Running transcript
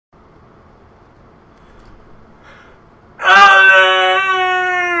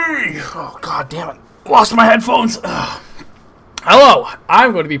God damn it. Lost my headphones. Ugh. Hello.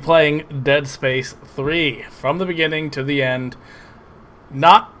 I'm going to be playing Dead Space 3 from the beginning to the end.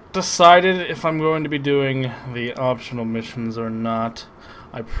 Not decided if I'm going to be doing the optional missions or not.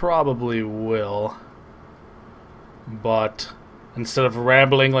 I probably will. But instead of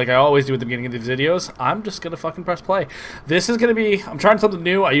rambling like I always do at the beginning of these videos, I'm just going to fucking press play. This is going to be... I'm trying something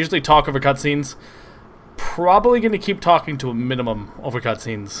new. I usually talk over cutscenes. Probably going to keep talking to a minimum over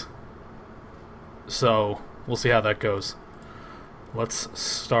cutscenes. So, we'll see how that goes. Let's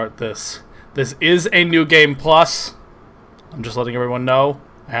start this. This is a new game plus. I'm just letting everyone know.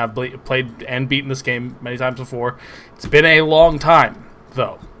 I have played and beaten this game many times before. It's been a long time,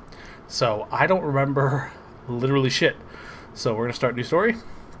 though. So, I don't remember literally shit. So, we're going to start a new story.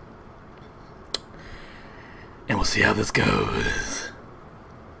 And we'll see how this goes.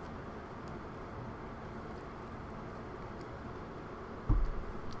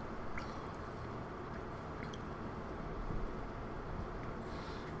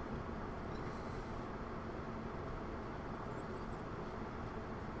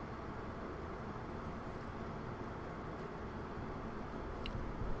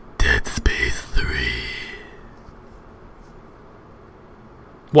 Dead Space 3.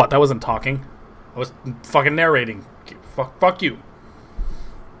 What? That wasn't talking. I was fucking narrating. Fuck you.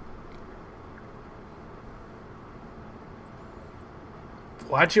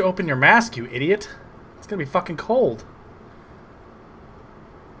 Why'd you open your mask, you idiot? It's gonna be fucking cold.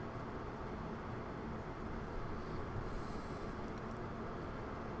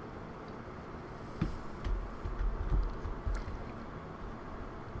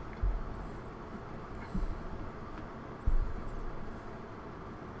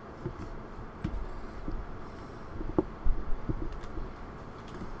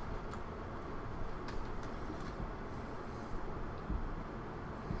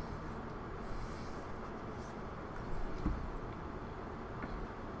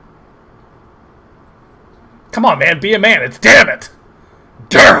 Come on, man, be a man. It's damn it.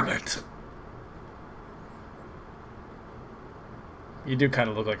 Damn it. You do kind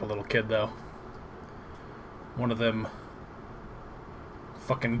of look like a little kid, though. One of them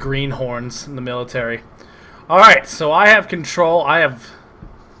fucking greenhorns in the military. Alright, so I have control. I have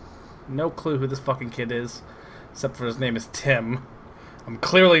no clue who this fucking kid is, except for his name is Tim. I'm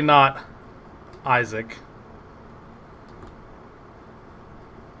clearly not Isaac.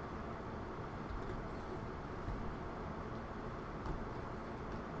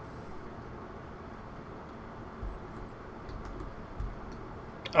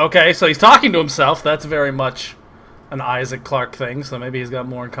 Okay, so he's talking to himself. That's very much an Isaac Clarke thing, so maybe he's got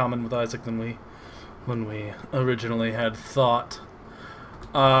more in common with Isaac than we originally had thought.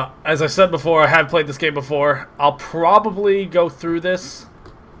 As I said before, I have played this game before. I'll probably go through this.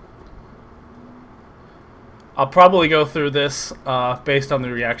 Based on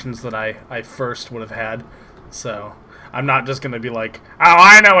the reactions that I first would have had. So, I'm not just going to be like, oh,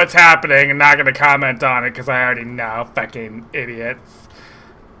 I know what's happening, and not going to comment on it because I already know, fucking idiots.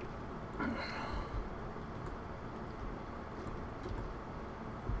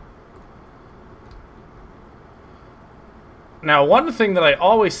 Now, one thing that I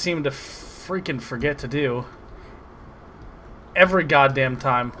always seem to freaking forget to do every goddamn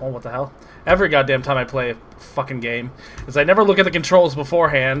time... Oh, what the hell? Every goddamn time I play a fucking game is I never look at the controls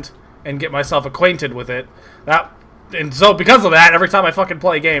beforehand and get myself acquainted with it. And so, because of that, every time I fucking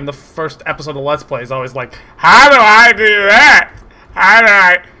play a game, the first episode of Let's Play is always like, how do I do that? How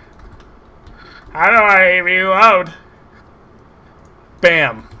do I reload?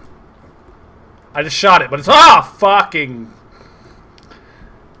 Bam. I just shot it, but it's... Oh, fucking...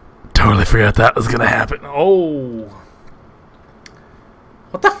 Totally forgot that was gonna happen. Oh.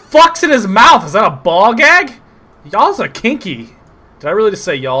 What the fuck's in his mouth? Is that a ball gag? Y'alls are kinky. Did I really just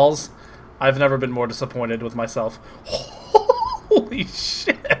say y'alls? I've never been more disappointed with myself. Holy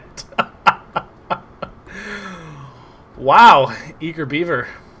shit. Wow. Eager beaver.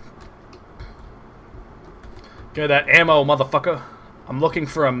 Give me that ammo, motherfucker. I'm looking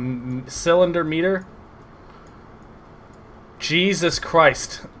for a cylinder meter. Jesus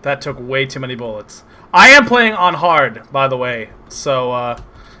Christ, that took way too many bullets. I am playing on hard, by the way, so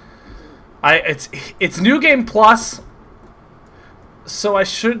it's new game plus, so I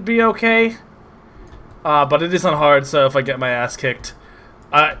should be okay. But it is on hard, so if I get my ass kicked,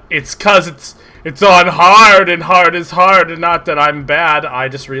 it's 'cause it's on hard, and hard is hard, and not that I'm bad. I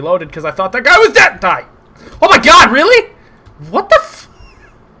just reloaded because I thought that guy was dead. Die! Oh my God, really? What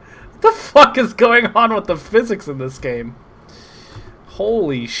the fuck is going on with the physics in this game?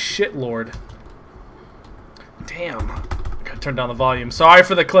 Holy shit, Lord. Damn. I gotta turn down the volume. Sorry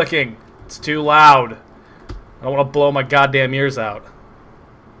for the clicking. It's too loud. I don't want to blow my goddamn ears out.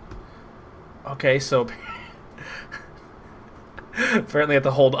 Okay, so apparently I have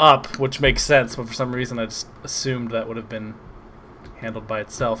to hold up, which makes sense, but for some reason I just assumed that would have been handled by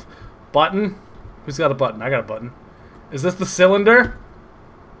itself. Button? Who's got a button? I got a button. Is this the cylinder?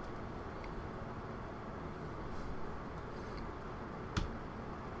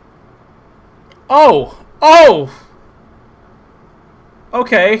 Oh! Oh!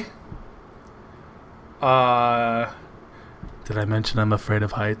 Okay. Did I mention I'm afraid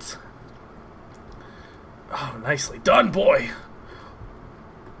of heights? Oh, nicely done, boy.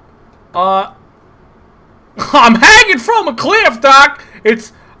 I'm hanging from a cliff, Doc.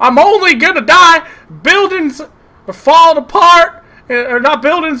 I'm only gonna die. Buildings are falling apart. Or not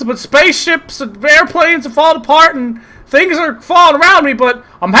buildings, but spaceships and airplanes are falling apart, and things are falling around me, but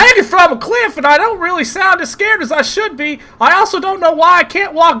I'm hanging from a cliff, and I don't really sound as scared as I should be. I also don't know why I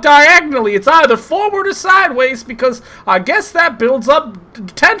can't walk diagonally. It's either forward or sideways, because I guess that builds up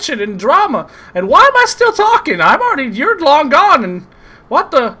tension and drama. And why am I still talking? You're long gone, and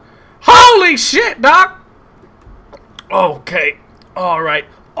what the... Holy shit, Doc! Okay, alright.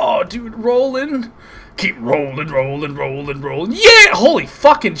 Oh, dude, rolling. Keep rolling, rolling, rolling, rolling. Yeah! Holy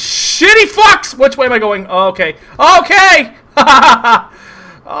fucking shitty fucks! Which way am I going? Okay. Okay!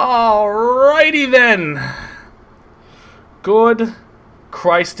 Alrighty then. Good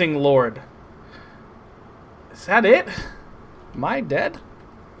Christing Lord. Is that it? Am I dead?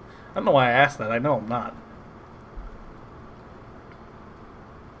 I don't know why I asked that. I know I'm not.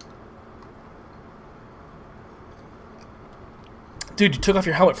 Dude, you took off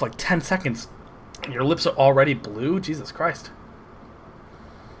your helmet for like 10 seconds. Your lips are already blue? Jesus Christ.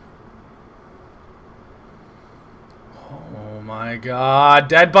 Oh my god.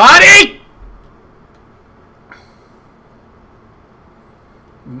 Dead body!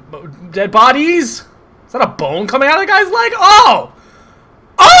 Dead bodies? Is that a bone coming out of the guy's leg? Oh!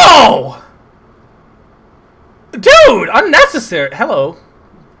 Oh! Dude! Unnecessary. Hello.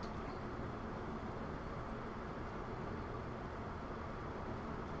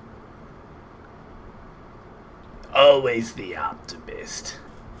 Always the optimist.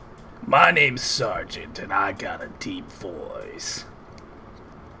 My name's Sergeant, and I got a deep voice.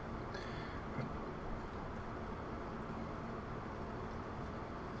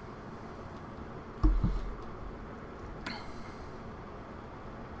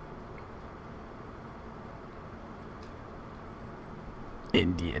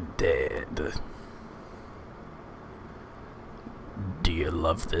 Indian dead. Do you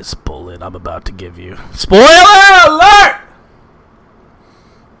love this bullet I'm about to give you? Spoiler alert!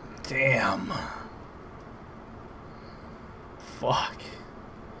 Damn. Fuck.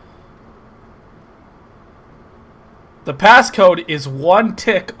 The passcode is one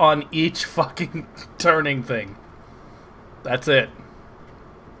tick on each fucking turning thing. That's it.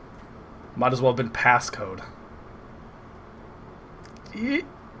 Might as well have been passcode.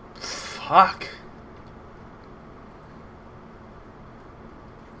 Fuck.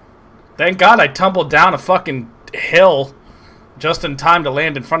 Thank God I tumbled down a fucking hill just in time to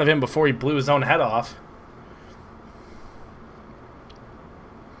land in front of him before he blew his own head off.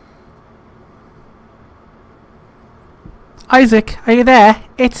 Isaac, are you there?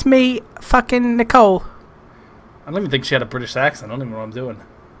 It's me, fucking Nicole. I don't even think she had a British accent. I don't even know what I'm doing.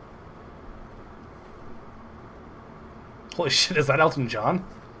 Holy shit, is that Elton John?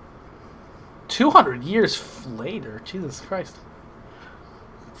 200 years later. Jesus Christ.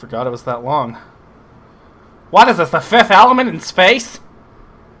 Forgot it was that long. What is this, the Fifth Element in space?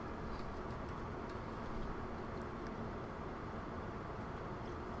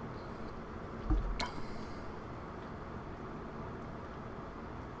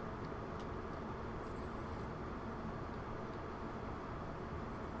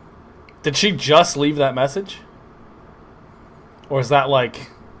 Did she just leave that message? Or is that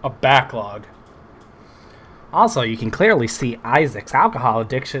like a backlog? Also, you can clearly see Isaac's alcohol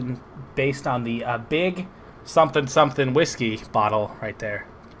addiction based on the big Something something whiskey bottle right there.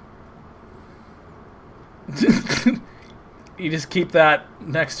 You just keep that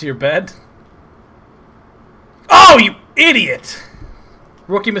next to your bed? Oh, you idiot!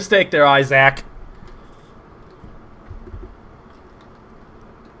 Rookie mistake there, Isaac.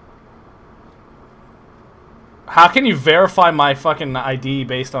 How can you verify my fucking ID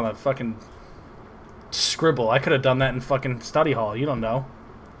based on a fucking scribble? I could have done that in fucking study hall. You don't know.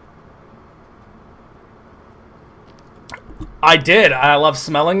 I did. I love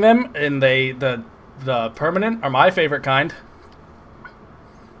smelling them, and the permanent are my favorite kind.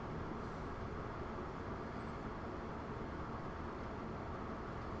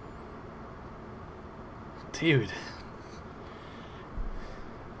 Dude.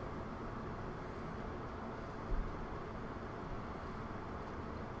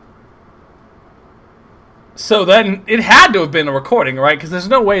 So then it had to have been a recording, right? Because there's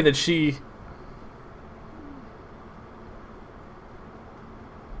no way that she...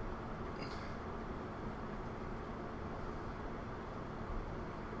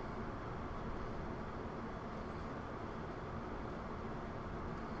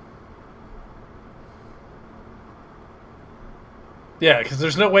 Yeah, because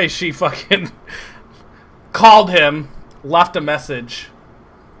there's no way she fucking called him, left a message,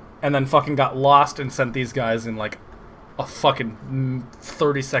 and then fucking got lost and sent these guys in like a fucking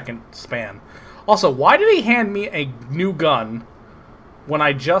 30-second span. Also, why did he hand me a new gun when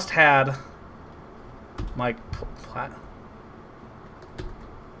I just had my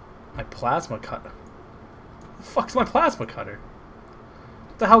plasma cutter? The fuck's my plasma cutter?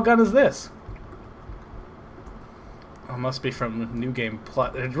 What the hell gun is this? Oh, must be from New Game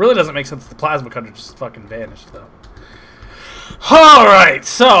Plus. It really doesn't make sense. The plasma cutter just fucking vanished, though. Alright,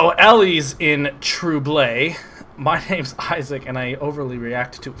 so Ellie's in Trouble. My name's Isaac, and I overly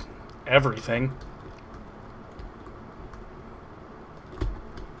react to everything.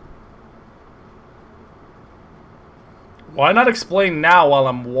 Why not explain now while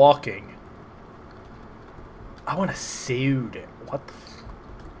I'm walking? I want to suit it. What the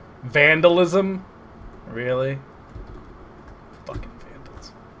vandalism? Really? Fucking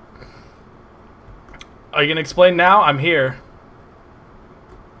vandalism. Are you gonna explain now? I'm here.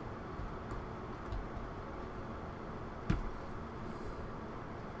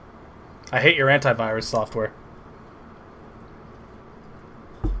 I hate your antivirus software.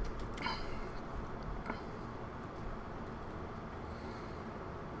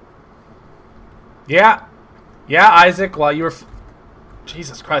 Yeah. Yeah, Isaac, while you were...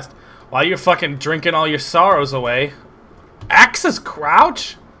 Jesus Christ. While you're fucking drinking all your sorrows away. Axis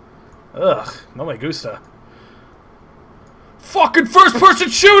crouch? Ugh, no me gusta. Fucking first-person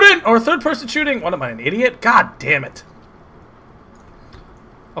shooting! Or third-person shooting? What am I, an idiot? God damn it.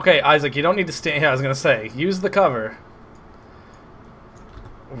 Okay, Isaac, you don't need to stand here. I was gonna say, use the cover.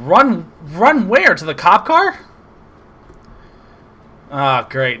 Run where? To the cop car? Ah,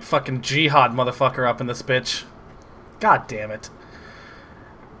 great. Fucking jihad motherfucker up in this bitch. God damn it.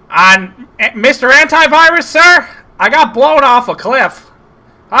 Mr. Antivirus, sir? I got blown off a cliff.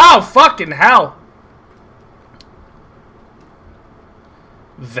 Oh, fucking hell.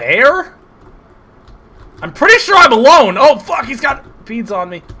 There? I'm pretty sure I'm alone. Oh, fuck, he's got beads on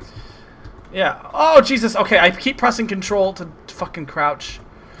me. Yeah. Oh, Jesus. Okay, I keep pressing control to fucking crouch.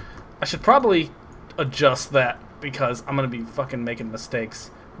 I should probably adjust that because I'm going to be fucking making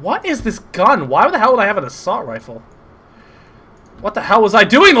mistakes. What is this gun? Why the hell would I have an assault rifle? What the hell was I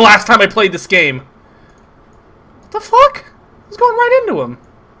doing the last time I played this game? What the fuck? I was going right into him.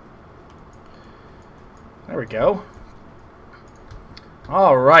 There we go.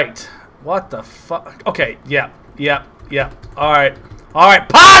 Alright. What the fuck? Okay, yeah. Alright. Alright,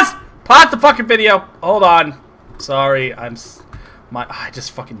 pause! Pause the fucking video! Hold on. Sorry, I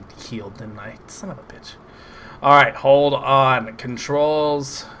just fucking healed, didn't I? Son of a bitch. Alright, hold on.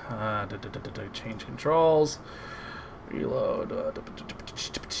 Controls. Change controls. Reload.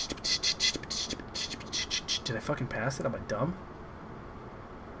 Did I fucking pass it? Am I dumb?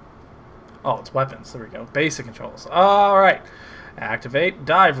 Oh, it's weapons. There we go. Basic controls. Alright. Activate.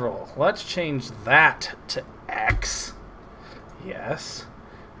 Dive roll. Let's change that to X. Yes.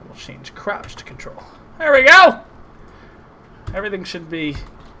 We'll change crouch to control. There we go! Everything should be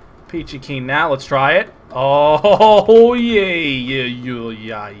peachy keen now. Let's try it. Oh,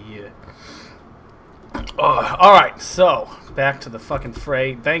 yeah. Alright, so, back to the fucking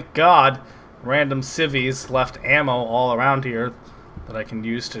fray. Thank God random civvies left ammo all around here that I can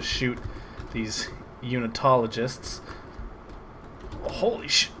use to shoot these unitologists. Holy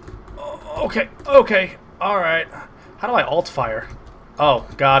shit. Okay, alright. How do I alt fire? Oh,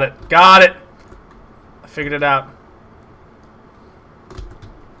 got it. I figured it out.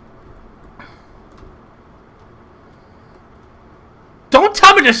 Don't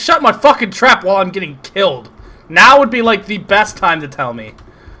tell me to shut my fucking trap while I'm getting killed. Now would be like the best time to tell me.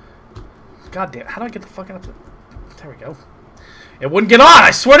 God damn, how do I get the fucking up to... There we go. It wouldn't get on.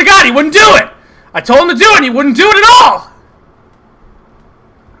 I swear to God, he wouldn't do it. I told him to do it and he wouldn't do it at all.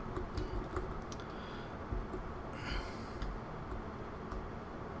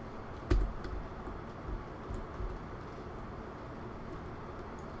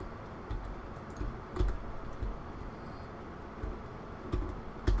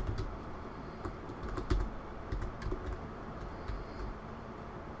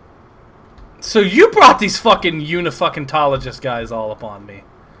 So you brought these fucking unifucking-tologist guys all upon me.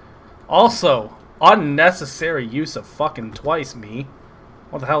 Also, unnecessary use of fucking twice me.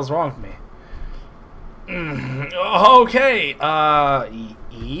 What the hell's wrong with me? Okay,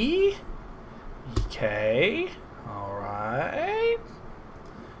 E? K? Alright.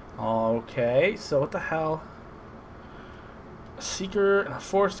 Okay, so what the hell? A seeker and a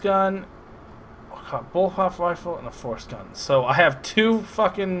force gun. A bullpup rifle and a force gun. So I have 2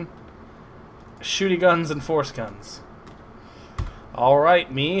 fucking shooty guns and force guns.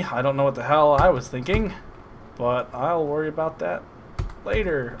 Alright, me. I don't know what the hell I was thinking, but I'll worry about that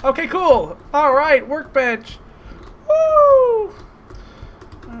later. Okay, cool. Alright, workbench. Woo!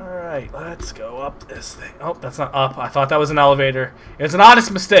 Alright, let's go up this thing. Oh, that's not up. I thought that was an elevator. It's an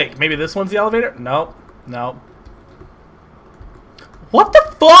honest mistake. Maybe this one's the elevator? Nope. Nope. What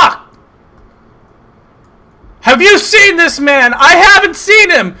the fuck? Have you seen this man? I haven't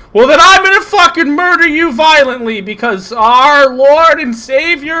seen him! Well, then I'm gonna fucking murder you violently because our Lord and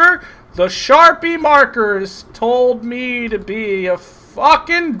Savior, the Sharpie markers, told me to be a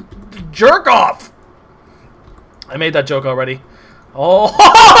fucking jerk-off. I made that joke already.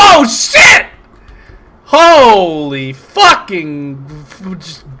 Oh, shit! Holy fucking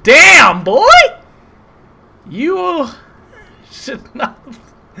damn, boy! You should not...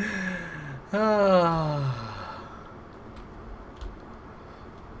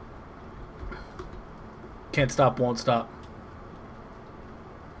 Can't stop, won't stop.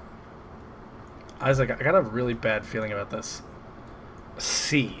 Isaac, I got a really bad feeling about this.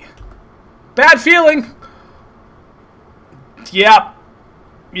 C. Bad feeling! Yep.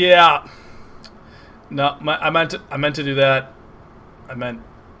 Yeah. No, I meant to do that. I meant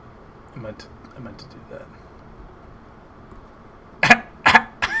to do that.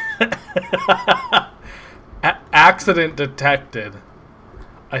 Accident detected.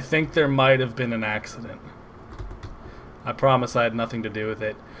 I think there might have been an accident. I promise I had nothing to do with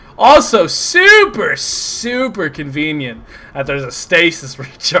it. Also, super convenient that there's a stasis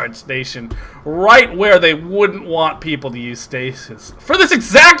recharge station right where they wouldn't want people to use stasis. For this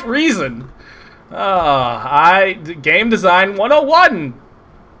exact reason. Game Design 101.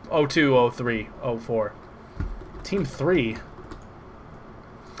 02, 03, 04. Team 3.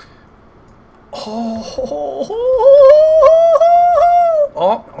 Oh,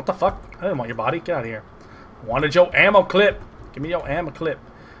 what the fuck? I didn't want your body. Get out of here. I wanted your ammo clip. Give me your ammo clip.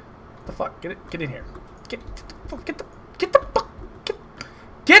 What the fuck? Get in here. Get the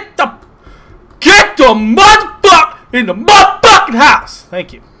motherfucker in the motherfucking house.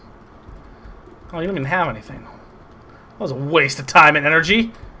 Thank you. Oh, you don't even have anything. That was a waste of time and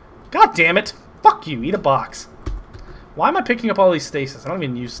energy. God damn it. Fuck you. Eat a box. Why am I picking up all these stasis? I don't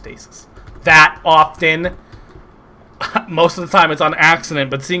even use stasis that often. Most of the time it's on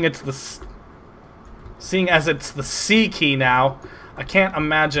accident, but seeing as it's the C key now, I can't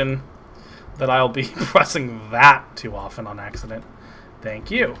imagine that I'll be pressing that too often on accident.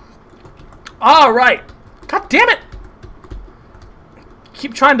 Thank you. Alright. God damn it!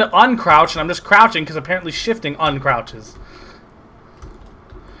 Keep trying to uncrouch, and I'm just crouching because apparently shifting uncrouches.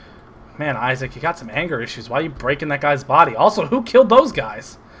 Man, Isaac, you got some anger issues. Why are you breaking that guy's body? Also, who killed those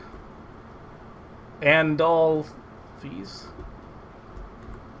guys? And all these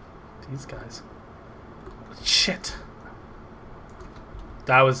guys. Shit.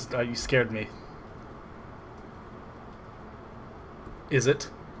 That was... you scared me. Is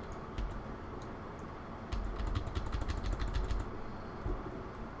it?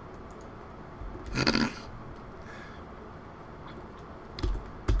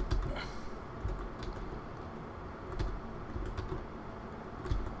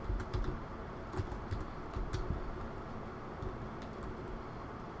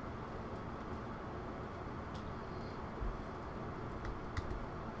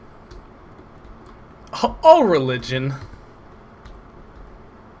 Oh, religion.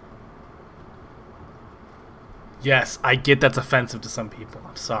 Yes, I get that's offensive to some people.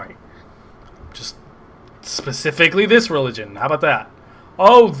 I'm sorry. Just specifically this religion. How about that?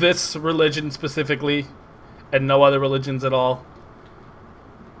 Oh, this religion specifically, and no other religions at all.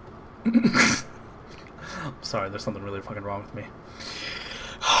 I'm sorry, there's something really fucking wrong with me.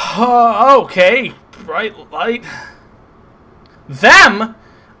 Okay, bright light. Them?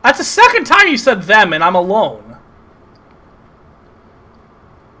 That's the second time you said them, and I'm alone.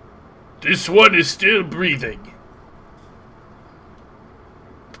 This one is still breathing.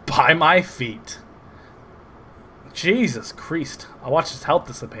 By my feet. Jesus Christ. I watched his health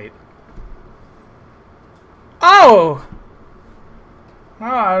dissipate. Oh!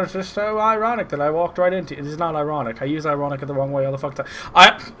 Oh, it was just so ironic that I walked right into it. It is not ironic. I use ironic in the wrong way all the fuck time.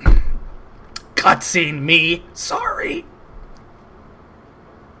 Cutscene me. Sorry.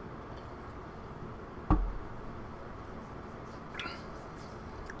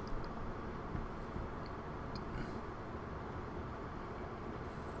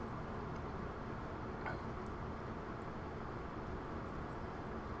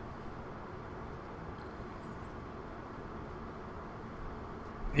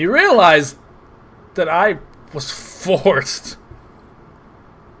 You realize that I was forced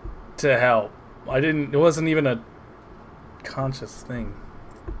to help. It wasn't even a conscious thing.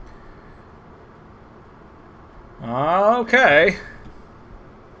 Okay.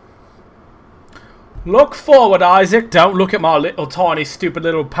 Look forward, Isaac. Don't look at my little tiny stupid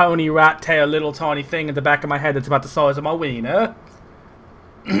little pony rat tail little tiny thing at the back of my head that's about the size of my wiener.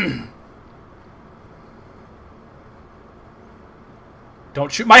 Don't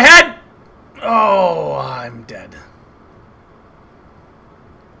shoot my head! Oh, I'm dead.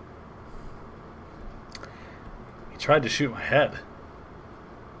 He tried to shoot my head.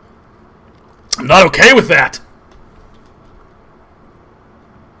 I'm not okay with that!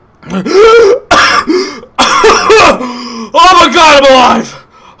 Oh my god, I'm alive!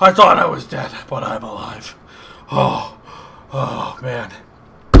 I thought I was dead, but I'm alive. Oh man.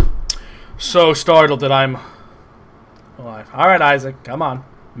 So startled that I'm alive. Alright, Isaac, come on.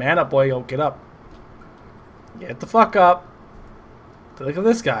 Man up, boy. Yo, get up. Get the fuck up. Look at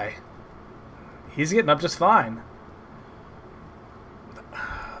this guy. He's getting up just fine.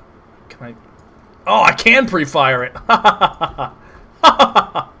 Can I... Oh, I can pre-fire it.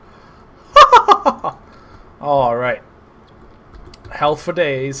 Alright. Health for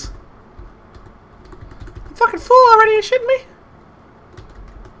days. I'm fucking full already, you shitting me?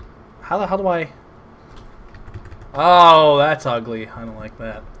 How the hell do I... Oh, that's ugly. I don't like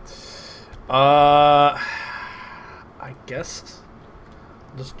that. I guess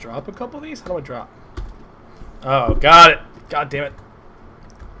I'll just drop a couple of these. How do I drop? Oh, got it. God damn it.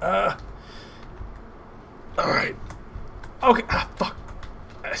 Alright. Okay. Ah, fuck.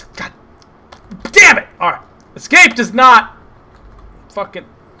 God damn it. Alright. Escape does not fucking...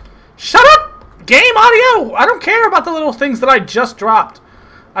 Shut up! Game audio! I don't care about the little things that I just dropped.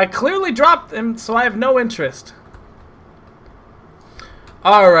 I clearly dropped them, so I have no interest.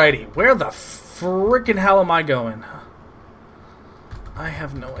 Alrighty, where the frickin' hell am I going? I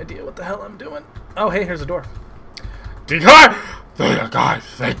have no idea what the hell I'm doing. Oh, hey, here's a door. Do you guys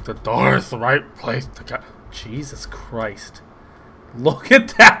think the door is the right place to go? Jesus Christ. Look at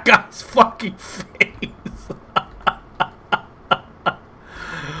that guy's fucking face.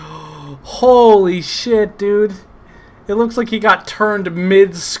 Holy shit, dude. It looks like he got turned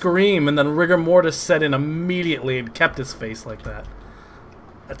mid-scream and then rigor mortis set in immediately and kept his face like that.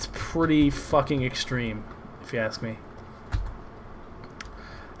 That's pretty fucking extreme, if you ask me.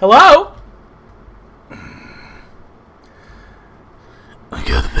 Hello? I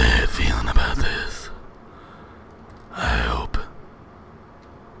got a bad feeling about this. I hope.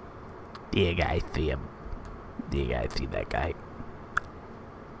 Do you guys see him? Do you guys see that guy?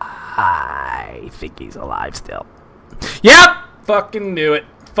 I think he's alive still. Yep! Fucking knew it.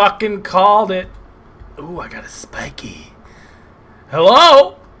 Fucking called it. Ooh, I got a spiky.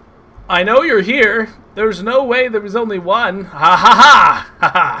 Hello? I know you're here. There's no way there was only one. Ha ha ha! Ha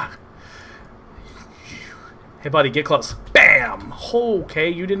ha! Hey, buddy, get close. Bam! Okay,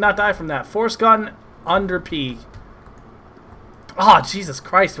 you did not die from that. Force gun under P. Oh, Jesus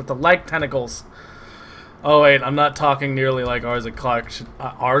Christ, with the leg tentacles. Oh, wait, I'm not talking nearly like Isaac Clarke should...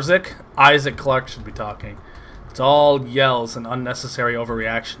 Isaac Clarke should be talking. It's all yells and unnecessary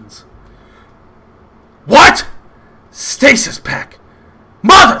overreactions. What? Stasis pack!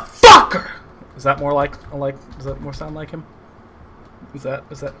 Motherfucker! Is that more like... Does that more sound like him? Is that...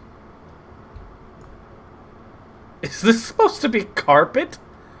 Is this supposed to be carpet?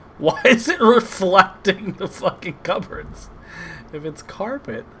 Why is it reflecting the fucking cupboards? If it's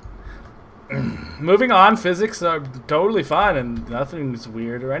carpet. Moving on, physics are totally fine and nothing's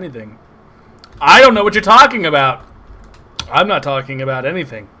weird or anything. I don't know what you're talking about. I'm not talking about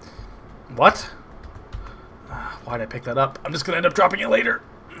anything. What? Why'd I pick that up? I'm just gonna end up dropping it later.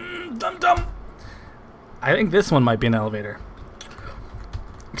 Dum-dum. I think this one might be an elevator.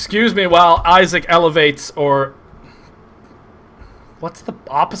 Excuse me while Isaac elevates, or... What's the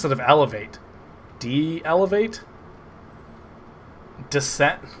opposite of elevate? De-elevate?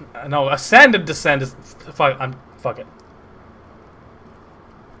 Descent? No, ascend and descend is... Fuck it.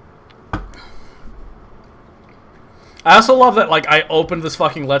 I also love that, like, I opened this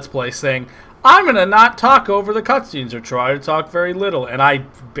fucking Let's Play saying, I'm gonna not talk over the cutscenes, or try to talk very little, and I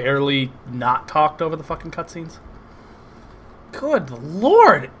barely not talked over the fucking cutscenes. Good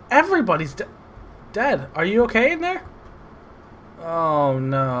lord, everybody's Dad, are you okay in there? Oh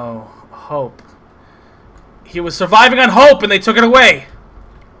no. Hope. He was surviving on hope and they took it away.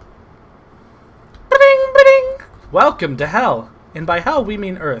 Ba-ding, ba-ding. Welcome to hell. And by hell we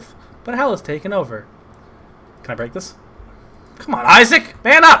mean Earth. But hell is taken over. Can I break this? Come on, Isaac!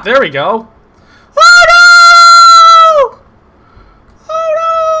 Man up! There we go. Oh no! Oh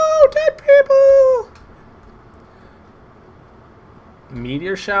no! Dead people!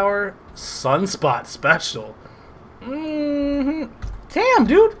 Meteor shower sunspot special. Damn,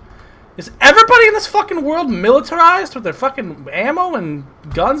 dude. Is everybody in this fucking world militarized with their fucking ammo and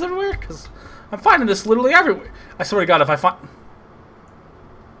guns everywhere? Because I'm finding this literally everywhere. I swear to God, if I find...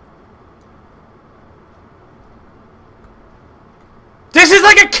 This is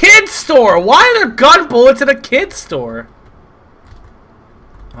like a kid's store! Why are there gun bullets in a kid's store?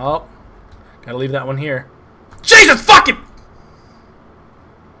 Oh. Gotta leave that one here. Jesus fucking...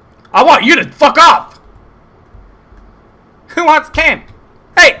 I want you to fuck off! Who wants candy?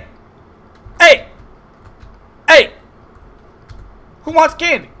 Hey! Hey! Hey! Who wants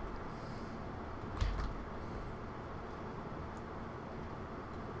candy?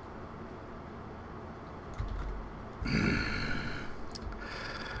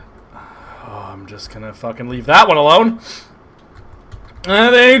 I'm just gonna fucking leave that one alone.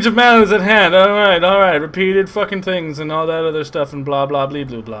 The age of man is at hand. Alright. Repeated fucking things and all that other stuff and blah blah blah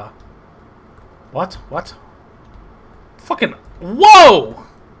blah blah. What? What? Fucking... Whoa!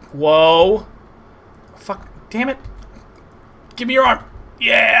 Whoa. Fuck. Damn it. Give me your arm.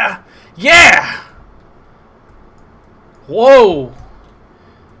 Yeah! Yeah! Whoa.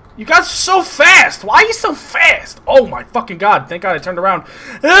 You guys are so fast. Why are you so fast? Oh my fucking God. Thank God I turned around.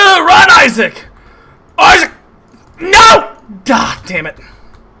 Run, Isaac! Isaac! No! God damn it.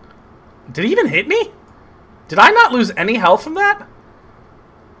 Did he even hit me? Did I not lose any health from that?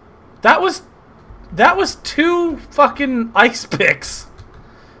 That was 2 fucking ice picks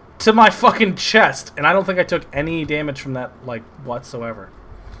to my fucking chest, and I don't think I took any damage from that, like, whatsoever.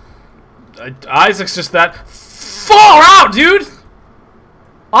 Isaac's just that far out, dude!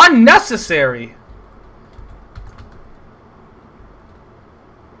 Unnecessary.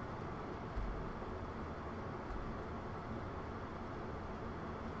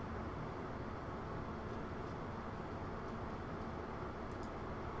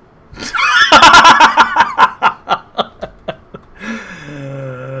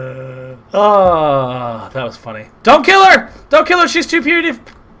 Oh, that was funny. Don't kill her! Don't kill her! She's too punitive!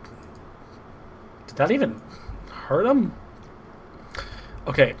 Did that even hurt him?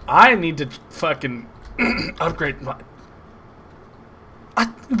 Okay, I need to fucking upgrade my...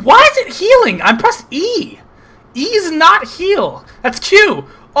 why is it healing? I pressed E. E is not heal. That's Q.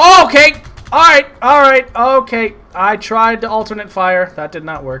 Oh, okay. Alright, okay. I tried to alternate fire. That did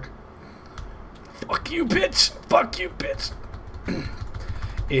not work. Fuck you, bitch. Fuck you, bitch.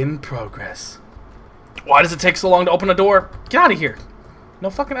 In progress. Why does it take so long to open a door? Get out of here. No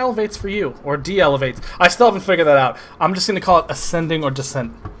fucking elevates for you. Or de-elevates. I still haven't figured that out. I'm just going to call it ascending or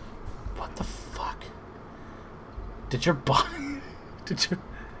descent. What the fuck? Did your body... Did you...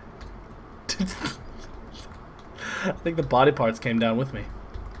 I think the body parts came down with me.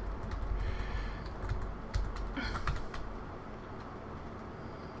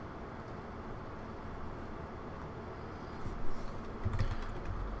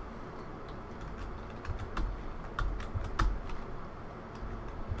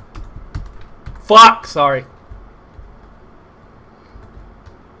 Fuck! Sorry.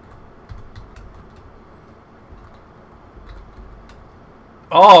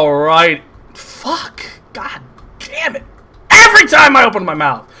 Alright. Fuck. God damn it. Every time I open my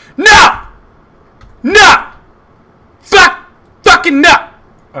mouth. No! No! Fuck! Fucking no!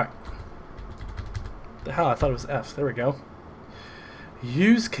 Alright. The hell? I thought it was F. There we go.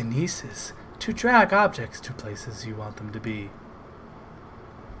 Use kinesis to drag objects to places you want them to be.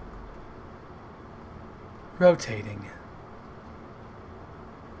 Rotating.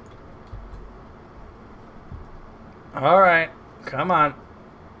 Alright. Come on.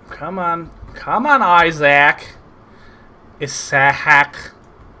 Come on. Come on, Isaac. Isaac.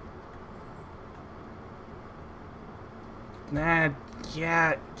 Nah,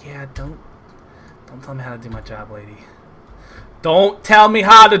 yeah, don't tell me how to do my job, lady. Don't tell me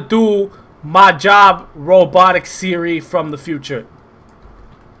how to do my job, robotic Siri from the future.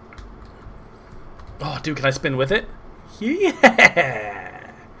 Oh, dude, can I spin with it?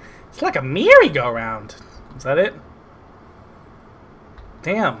 Yeah! It's like a merry-go-round. Is that it?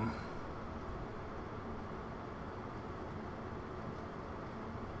 Damn.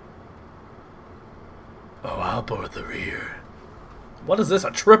 Oh, I'll board the rear. What is this, a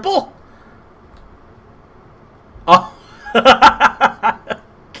triple?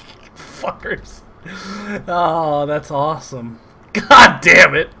 Oh, that's awesome. God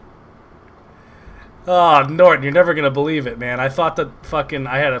damn it. Oh, Norton, you're never gonna believe it, man. I thought that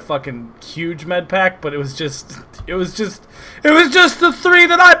I had a fucking huge med pack, but it was just the 3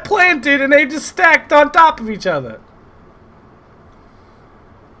 that I planted, and they just stacked on top of each other.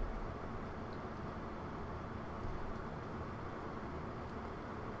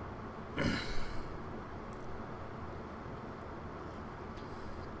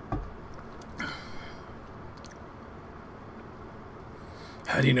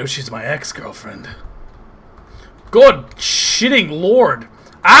 How do you know she's my ex-girlfriend? Good shitting lord.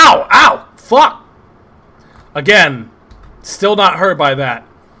 Ow! Ow! Fuck! Again, still not hurt by that.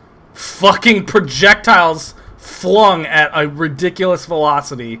 Fucking projectiles flung at a ridiculous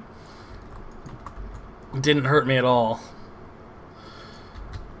velocity. Didn't hurt me at all.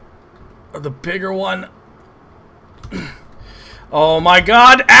 The bigger one. Oh my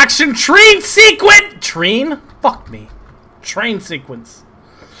god! Action train sequence! Train? Fuck me. Train sequence.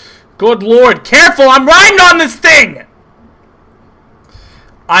 Good lord, careful! I'm riding on this thing!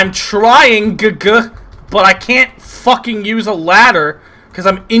 I'm trying, but I can't fucking use a ladder because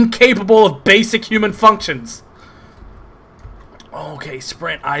I'm incapable of basic human functions. Okay,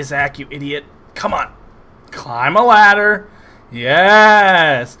 sprint, Isaac, you idiot. Come on. Climb a ladder.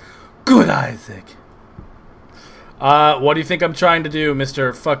 Yes. Good, Isaac. What do you think I'm trying to do,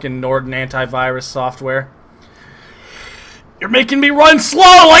 Mr. fucking Norton antivirus software? You're making me run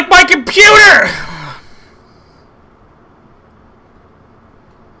slow like my computer!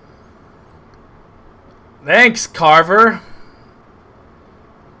 Thanks, Carver.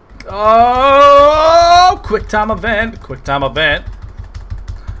 Oh, quick time event. Quick time event.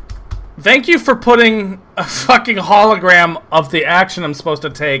 Thank you for putting a fucking hologram of the action I'm supposed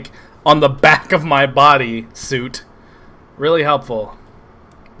to take on the back of my body suit. Really helpful.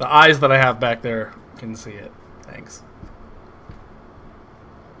 The eyes that I have back there can see it. Thanks.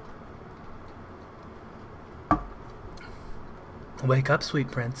 Wake up,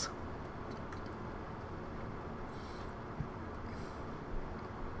 sweet prince.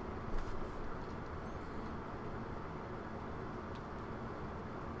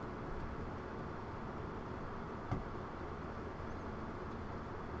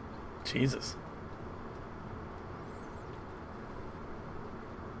 Jesus.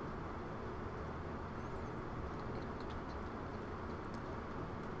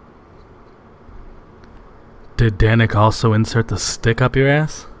 Did Danik also insert the stick up your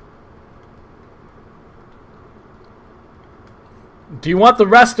ass? Do you want the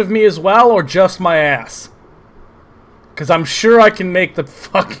rest of me as well, or just my ass? Because I'm sure I can make the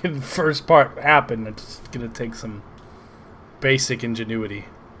fucking first part happen. It's gonna take some basic ingenuity.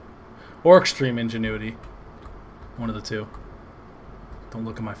 Or extreme ingenuity. One of the two. Don't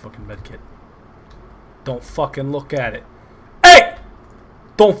look at my fucking medkit. Don't fucking look at it. Hey!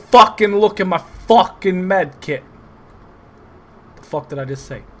 Don't fucking look at my fucking medkit. The fuck did I just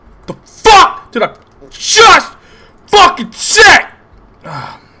say? The fuck did I just fucking say?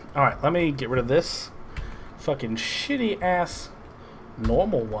 Alright, let me get rid of this fucking shitty ass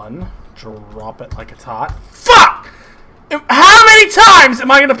normal one. Drop it like it's hot. Fuck! How many times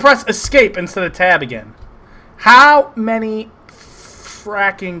am I going to press escape instead of tab again? How many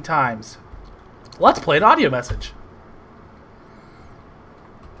fracking times? Let's play an audio message.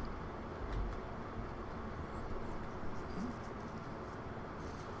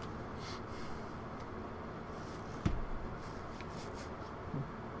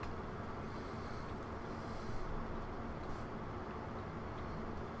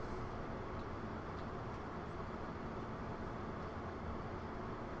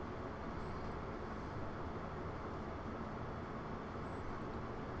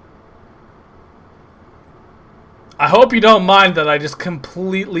 I hope you don't mind that I just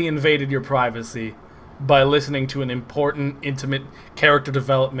completely invaded your privacy by listening to an important, intimate character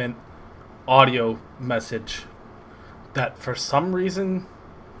development audio message that for some reason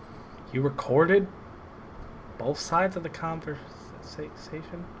you recorded both sides of the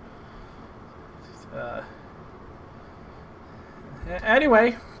conversation.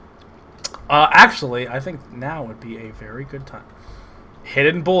 Anyway, actually, I think now would be a very good time.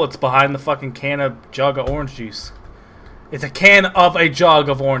 Hidden bullets behind the fucking jug of orange juice. It's a can of a jug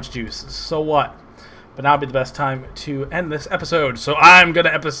of orange juice. So what? But now would be the best time to end this episode. So I'm gonna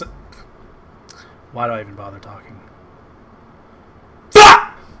Why do I even bother talking?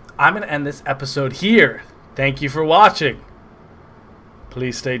 I'm gonna end this episode here. Thank you for watching.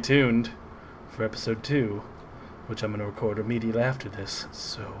 Please stay tuned for episode 2, which I'm gonna record immediately after this.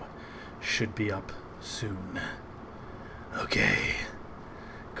 So should be up soon. Okay.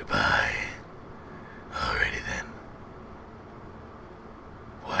 Goodbye. All right.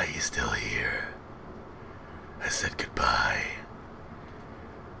 said goodbye.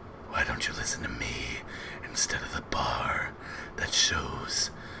 Why don't you listen to me instead of the bar that shows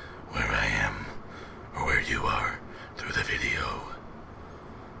where I am or where you are through the video?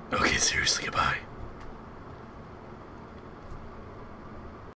 Okay, seriously, goodbye.